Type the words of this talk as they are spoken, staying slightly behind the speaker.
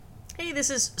Hey,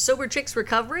 this is Sober Chicks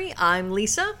Recovery. I'm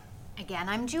Lisa. Again,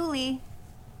 I'm Julie.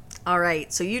 All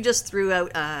right, so you just threw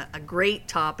out a great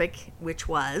topic, which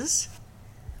was...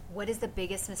 What is the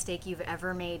biggest mistake you've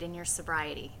ever made in your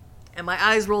sobriety? And my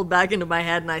eyes rolled back into my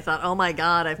head and I thought, oh my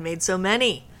God, I've made so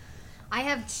many. I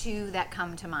have two that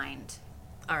come to mind.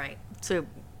 All right, so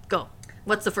go.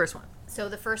 What's the first one? So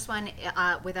the first one,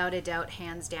 without a doubt,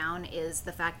 hands down, is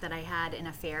the fact that I had an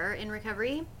affair in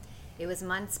recovery. It was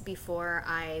months before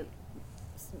I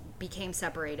became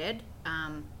separated,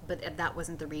 but that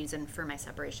wasn't the reason for my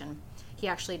separation. He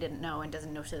actually didn't know and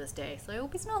doesn't know to this day, so I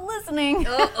hope he's not listening.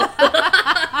 Oh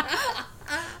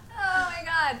my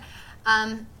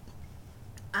God.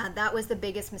 That was the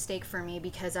biggest mistake for me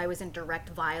because I was in direct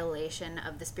violation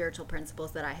of the spiritual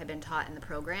principles that I had been taught in the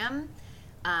program.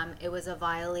 It was a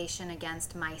violation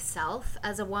against myself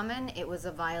as a woman. It was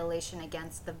a violation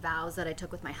against the vows that I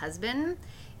took with my husband.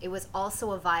 It was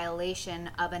also a violation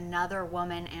of another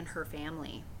woman and her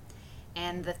family.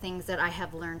 And the things that I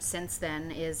have learned since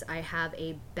then is I have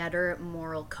a better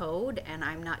moral code, and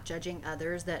I'm not judging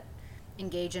others that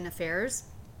engage in affairs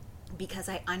because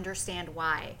I understand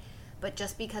why. But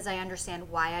just because I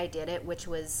understand why I did it, which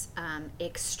was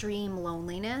extreme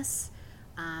loneliness,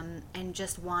 and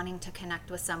just wanting to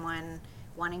connect with someone,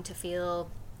 wanting to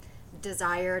feel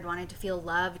desired, wanting to feel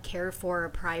loved, cared for, a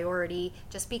priority.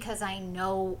 Just because I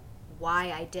know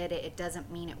why I did it, it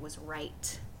doesn't mean it was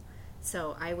right.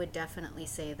 So I would definitely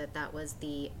say that that was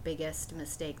the biggest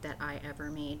mistake that I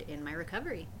ever made in my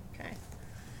recovery. Okay.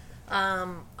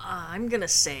 I'm going to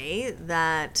say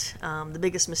that the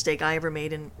biggest mistake I ever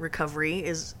made in recovery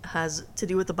has to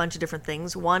do with a bunch of different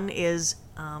things. One is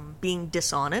being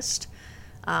dishonest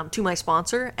to my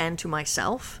sponsor and to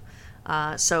myself.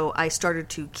 So I started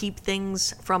to keep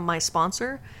things from my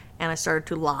sponsor, and I started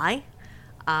to lie.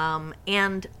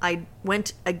 And I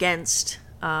went against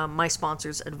my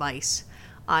sponsor's advice.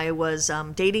 I was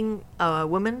dating a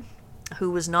woman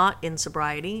who was not in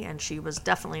sobriety, and she was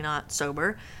definitely not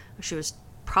sober. She was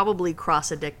probably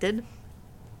cross-addicted,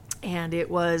 and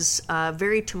it was a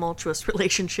very tumultuous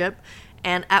relationship.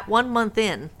 And at 1 month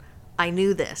in, I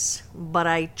knew this, but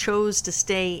I chose to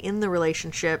stay in the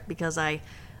relationship because I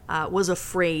was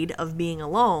afraid of being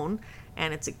alone.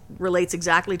 And it relates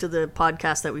exactly to the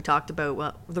podcast that we talked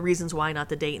about, the reasons why not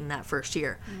to date in that first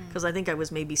year. Because I think I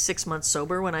was maybe 6 months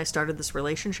sober when I started this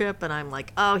relationship, and I'm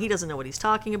like, oh, he doesn't know what he's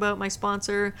talking about, my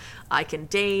sponsor. I can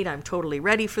date. I'm totally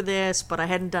ready for this, but I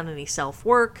hadn't done any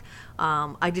self-work.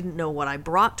 I didn't know what I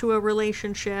brought to a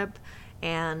relationship.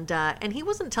 And he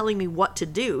wasn't telling me what to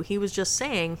do. He was just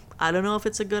saying, I don't know if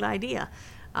it's a good idea.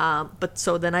 But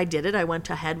so then I did it. I went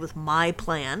ahead with my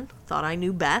plan, thought I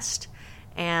knew best.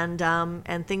 And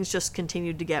things just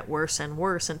continued to get worse and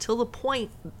worse until the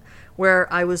point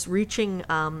where I was reaching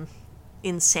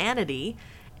insanity.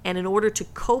 And in order to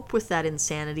cope with that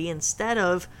insanity, instead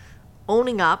of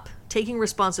owning up, taking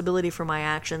responsibility for my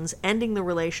actions, ending the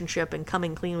relationship, and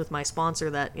coming clean with my sponsor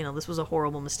that, this was a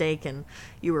horrible mistake and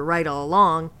you were right all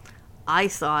along, I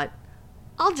thought,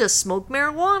 I'll just smoke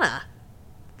marijuana.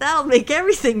 That'll make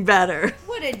everything better.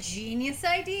 What a genius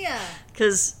idea.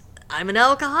 Because I'm an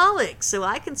alcoholic, so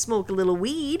I can smoke a little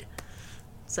weed.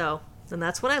 And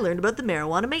that's when I learned about the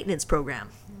marijuana maintenance program,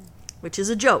 which is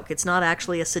a joke. It's not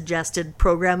actually a suggested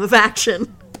program of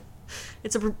action.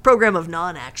 It's a program of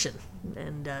non-action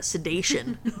and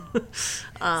sedation.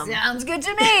 Sounds good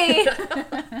to me.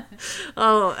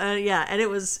 Yeah,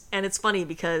 and it's funny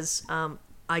because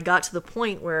I got to the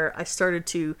point where I started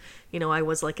to, I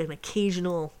was like an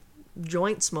occasional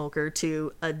joint smoker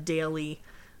to a daily.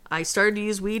 I started to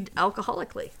use weed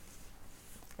alcoholically,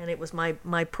 and it was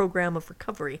my program of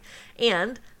recovery.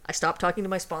 And I stopped talking to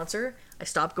my sponsor. I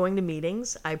stopped going to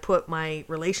meetings. I put my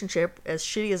relationship, as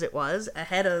shitty as it was,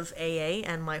 ahead of AA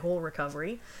and my whole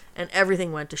recovery, and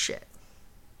everything went to shit.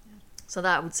 So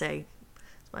that I would say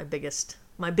is my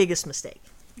biggest mistake.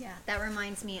 Yeah, that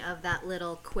reminds me of that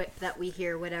little quip that we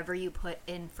hear: whatever you put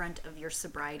in front of your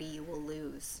sobriety, you will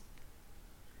lose.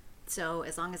 So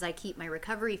as long as I keep my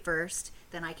recovery first,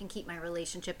 then I can keep my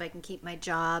relationship, I can keep my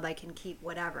job, I can keep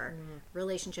whatever.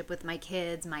 Relationship with my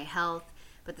kids, my health.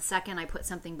 But the second I put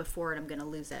something before it, I'm going to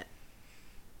lose it.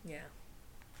 Yeah.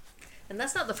 And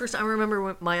that's not the first time. I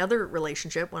remember my other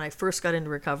relationship, when I first got into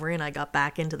recovery and I got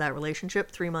back into that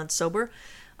relationship, 3 months sober,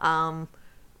 about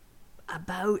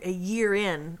a year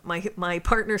in, my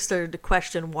partner started to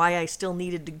question why I still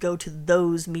needed to go to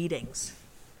those meetings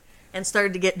and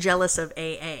started to get jealous of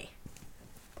AA.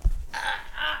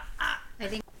 I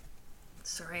think.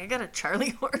 Sorry, I got a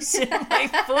Charlie horse in my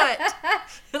foot,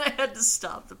 and I had to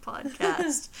stop the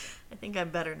podcast. I think I'm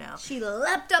better now. She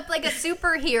leapt up like a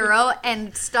superhero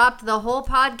and stopped the whole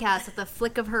podcast with a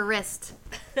flick of her wrist.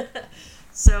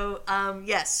 So,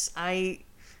 yes,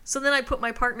 so then I put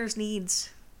my partner's needs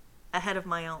ahead of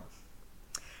my own.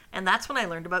 And that's when I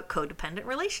learned about codependent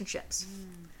relationships.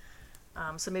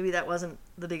 So maybe that wasn't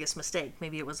the biggest mistake.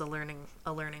 Maybe it was a learning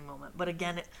moment. But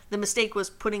again, the mistake was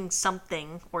putting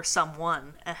something or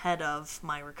someone ahead of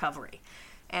my recovery.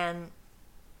 And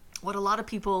what a lot of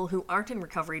people who aren't in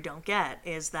recovery don't get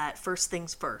is that first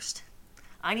things first.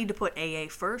 I need to put AA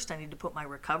first. I need to put my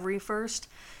recovery first.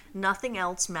 Nothing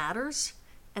else matters.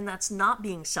 And that's not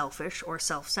being selfish or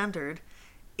self-centered.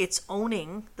 It's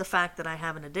owning the fact that I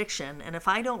have an addiction. And if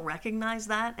I don't recognize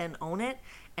that and own it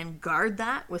and guard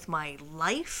that with my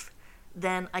life,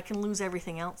 then I can lose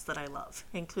everything else that I love,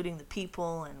 including the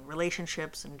people and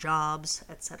relationships and jobs,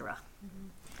 etc.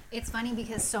 It's funny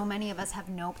because so many of us have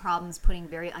no problems putting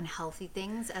very unhealthy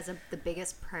things as the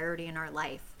biggest priority in our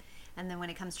life. And then when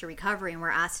it comes to recovery and we're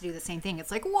asked to do the same thing,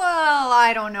 it's like, well,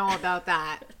 I don't know about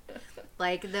that.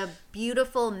 Like the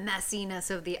beautiful messiness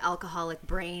of the alcoholic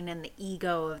brain and the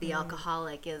ego of the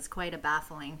alcoholic is quite a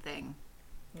baffling thing.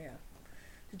 Yeah.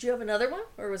 Did you have another one,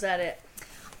 or was that it?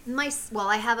 Well,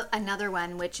 I have another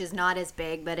one, which is not as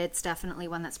big, but it's definitely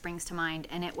one that springs to mind.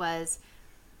 And it was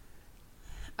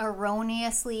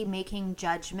erroneously making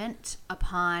judgment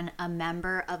upon a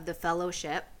member of the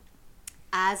fellowship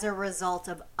as a result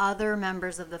of other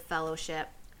members of the fellowship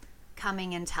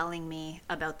coming and telling me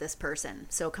about this person.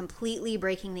 So completely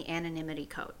breaking the anonymity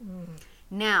code.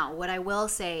 Now, what I will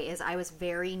say is I was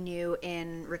very new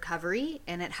in recovery,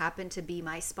 and it happened to be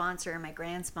my sponsor and my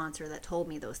grand sponsor that told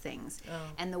me those things.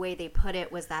 And the way they put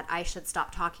it was that I should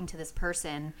stop talking to this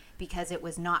person because it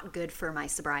was not good for my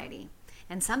sobriety.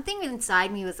 And something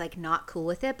inside me was like not cool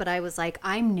with it, but I was like,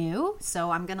 I'm new,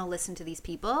 so I'm going to listen to these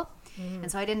people.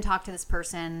 And so I didn't talk to this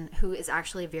person, who is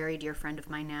actually a very dear friend of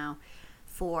mine now,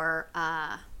 for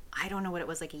I don't know what it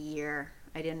was, like a year.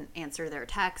 I didn't answer their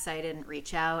texts. I didn't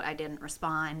reach out. I didn't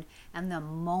respond. And the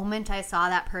moment I saw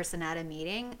that person at a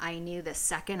meeting, I knew the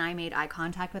second I made eye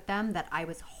contact with them that I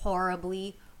was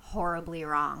horribly, horribly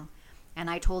wrong. And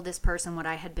I told this person what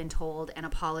I had been told and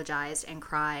apologized and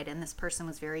cried. And this person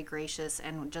was very gracious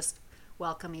and just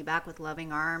welcomed me back with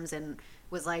loving arms and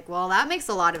was like, well, that makes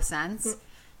a lot of sense.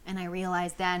 And I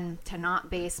realized then to not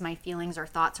base my feelings or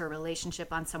thoughts or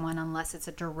relationship on someone unless it's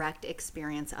a direct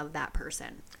experience of that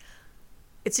person.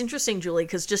 It's interesting, Julie,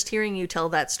 because just hearing you tell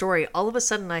that story, all of a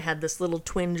sudden I had this little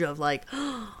twinge of like,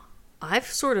 oh, I've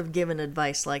sort of given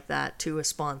advice like that to a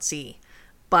sponsee.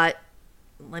 But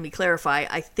let me clarify,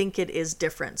 I think it is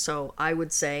different. So I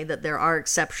would say that there are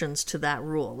exceptions to that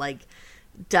rule, like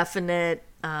definite,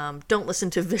 don't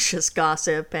listen to vicious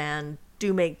gossip, and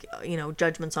do make,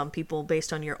 judgments on people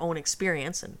based on your own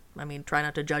experience. And I mean, try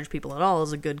not to judge people at all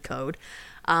is a good code.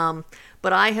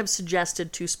 But I have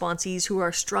suggested to sponsees who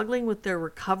are struggling with their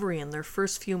recovery in their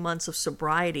first few months of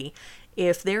sobriety,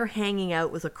 if they're hanging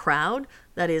out with a crowd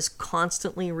that is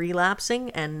constantly relapsing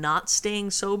and not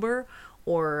staying sober,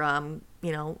 or,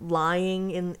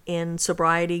 lying in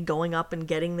sobriety, going up and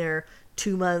getting their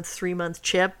 2-month, 3-month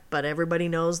chip, but everybody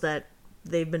knows that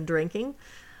they've been drinking.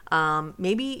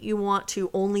 Maybe you want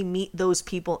to only meet those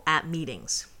people at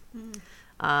meetings.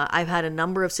 I've had a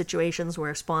number of situations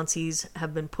where sponsees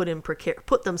have been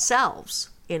put themselves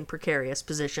in precarious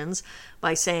positions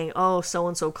by saying, oh,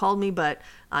 so-and-so called me, but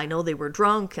I know they were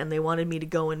drunk and they wanted me to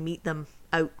go and meet them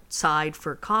outside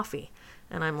for coffee.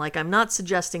 And I'm like, I'm not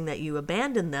suggesting that you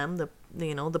abandon them.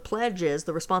 The pledge is,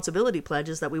 the responsibility pledge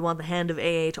is that we want the hand of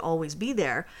AA to always be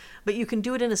there, but you can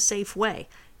do it in a safe way.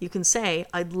 You can say,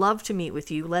 I'd love to meet with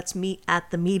you. Let's meet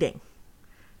at the meeting.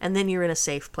 And then you're in a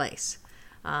safe place.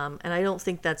 And I don't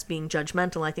think that's being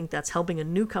judgmental. I think that's helping a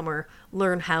newcomer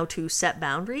learn how to set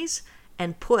boundaries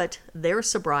and put their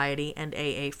sobriety and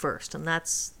AA first. And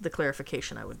that's the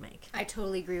clarification I would make. I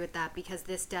totally agree with that, because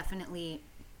this definitely,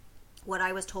 what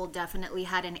I was told definitely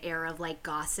had an air of like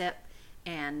gossip,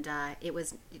 and it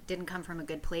didn't come from a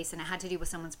good place, and it had to do with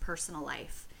someone's personal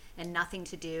life and nothing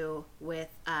to do with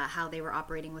how they were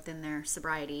operating within their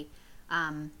sobriety.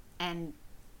 And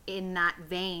in that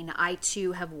vein, I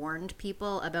too have warned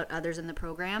people about others in the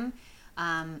program.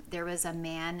 There was a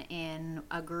man in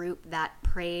a group that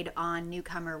preyed on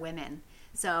newcomer women.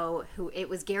 So it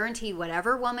was guaranteed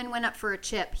whatever woman went up for a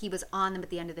chip, he was on them at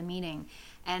the end of the meeting.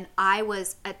 And I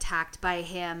was attacked by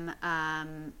him,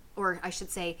 or I should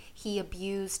say, he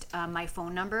abused my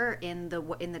phone number in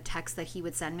the text that he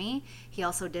would send me. He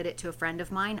also did it to a friend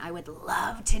of mine. I would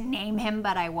love to name him,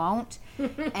 but I won't.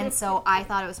 And so I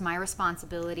thought it was my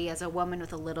responsibility as a woman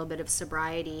with a little bit of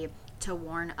sobriety to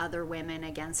warn other women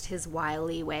against his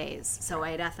wily ways. So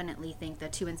I definitely think the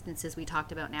 2 instances we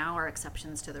talked about now are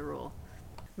exceptions to the rule.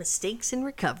 Mistakes in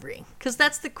recovery. Because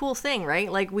that's the cool thing,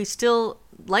 right? Like,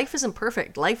 life isn't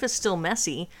perfect. Life is still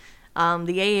messy.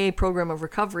 The AA program of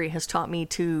recovery has taught me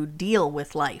to deal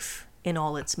with life in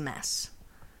all its mess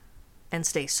and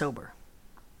stay sober.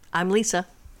 I'm Lisa.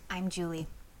 I'm Julie.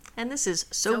 And this is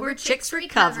Sober Chicks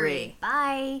Recovery.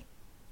 Bye.